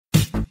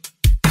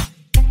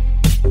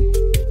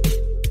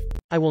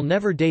I will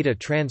never date a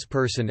trans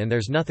person and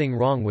there's nothing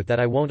wrong with that.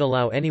 I won't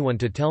allow anyone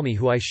to tell me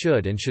who I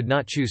should and should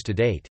not choose to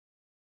date.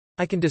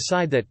 I can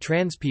decide that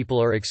trans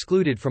people are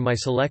excluded from my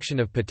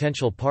selection of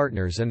potential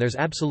partners and there's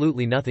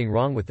absolutely nothing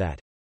wrong with that.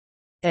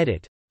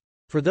 Edit.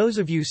 For those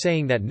of you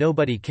saying that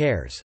nobody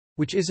cares,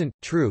 which isn't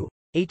true,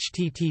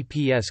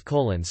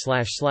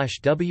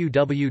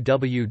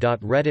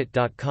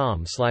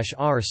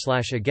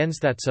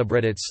 https://www.reddit.com/r/against_that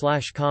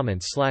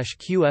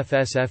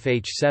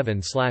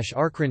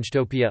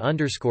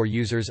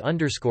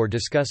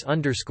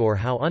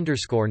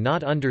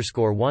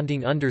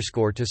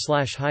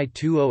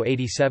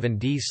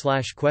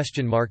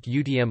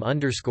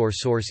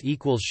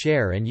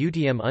and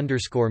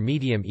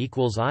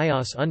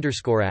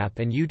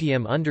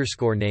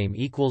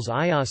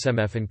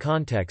UTM_medium=ios_name=iosmf and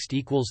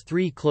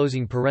context=3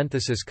 closing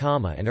parenthesis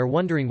comma and are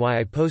wondering why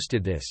I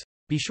posted this,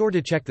 be sure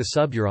to check the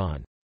sub you're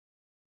on.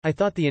 I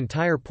thought the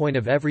entire point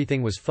of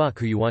everything was fuck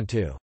who you want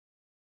to.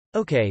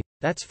 Okay,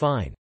 that's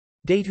fine.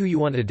 Date who you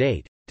want to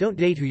date, don't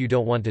date who you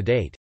don't want to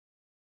date.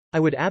 I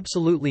would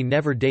absolutely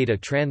never date a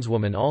trans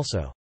woman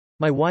also.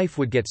 My wife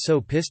would get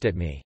so pissed at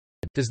me.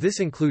 Does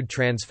this include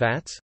trans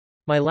fats?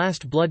 My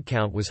last blood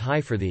count was high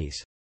for these.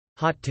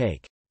 Hot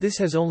take. This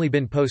has only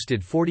been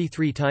posted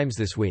 43 times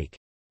this week.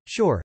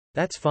 Sure,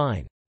 that's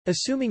fine.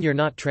 Assuming you're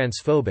not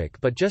transphobic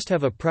but just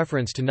have a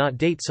preference to not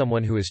date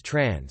someone who is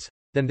trans,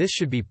 then this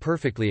should be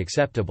perfectly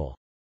acceptable.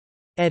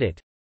 Edit.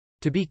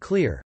 To be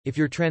clear, if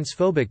you're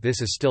transphobic this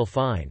is still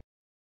fine.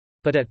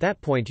 But at that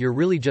point you're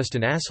really just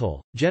an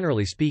asshole,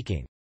 generally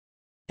speaking.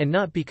 And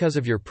not because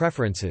of your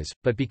preferences,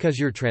 but because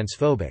you're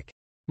transphobic.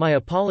 My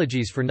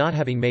apologies for not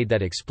having made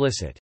that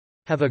explicit.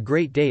 Have a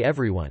great day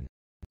everyone.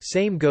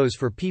 Same goes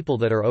for people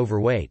that are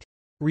overweight.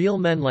 Real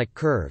men like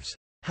curves.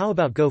 How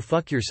about go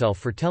fuck yourself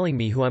for telling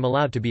me who I'm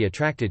allowed to be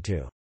attracted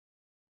to?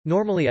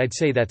 Normally I'd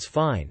say that's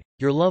fine,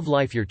 your love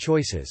life your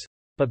choices.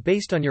 But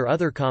based on your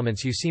other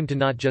comments you seem to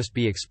not just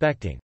be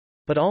expecting,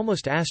 but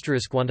almost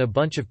want a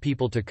bunch of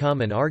people to come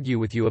and argue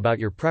with you about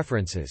your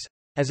preferences,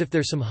 as if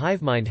there's some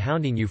hive mind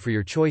hounding you for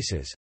your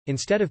choices,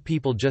 instead of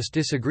people just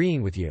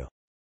disagreeing with you.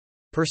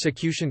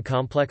 Persecution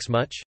complex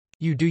much?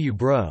 You do you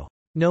bro.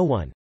 No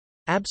one.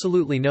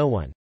 Absolutely no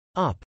one.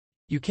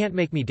 You can't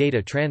make me date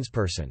a trans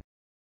person.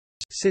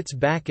 Sits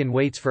back and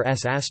waits for *****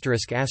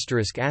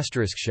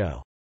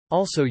 show.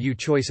 Also you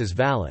choice is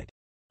valid.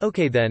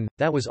 Okay then,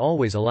 that was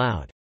always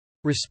allowed.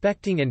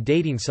 Respecting and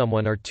dating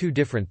someone are two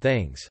different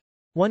things.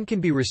 One can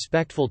be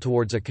respectful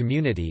towards a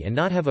community and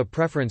not have a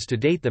preference to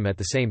date them at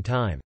the same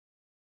time.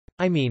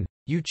 I mean,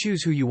 you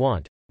choose who you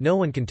want, no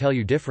one can tell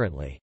you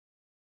differently.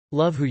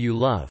 Love who you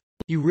love.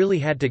 You really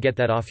had to get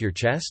that off your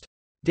chest?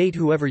 Date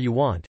whoever you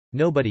want,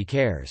 nobody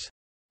cares.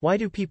 Why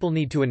do people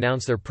need to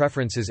announce their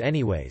preferences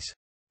anyways?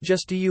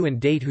 Just do you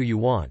and date who you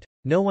want.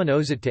 No one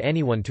owes it to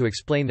anyone to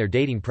explain their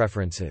dating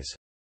preferences.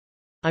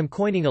 I'm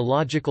coining a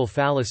logical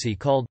fallacy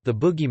called the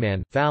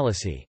boogeyman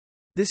fallacy.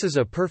 This is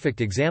a perfect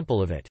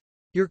example of it.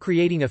 You're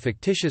creating a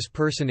fictitious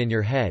person in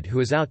your head who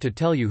is out to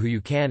tell you who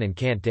you can and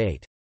can't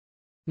date.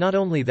 Not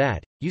only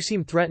that, you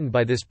seem threatened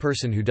by this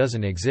person who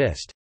doesn't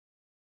exist.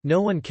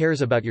 No one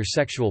cares about your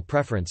sexual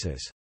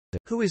preferences.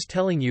 Who is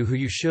telling you who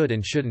you should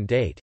and shouldn't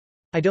date?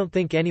 I don't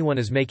think anyone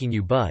is making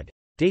you bud.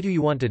 Date who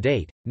you want to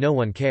date, no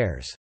one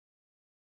cares.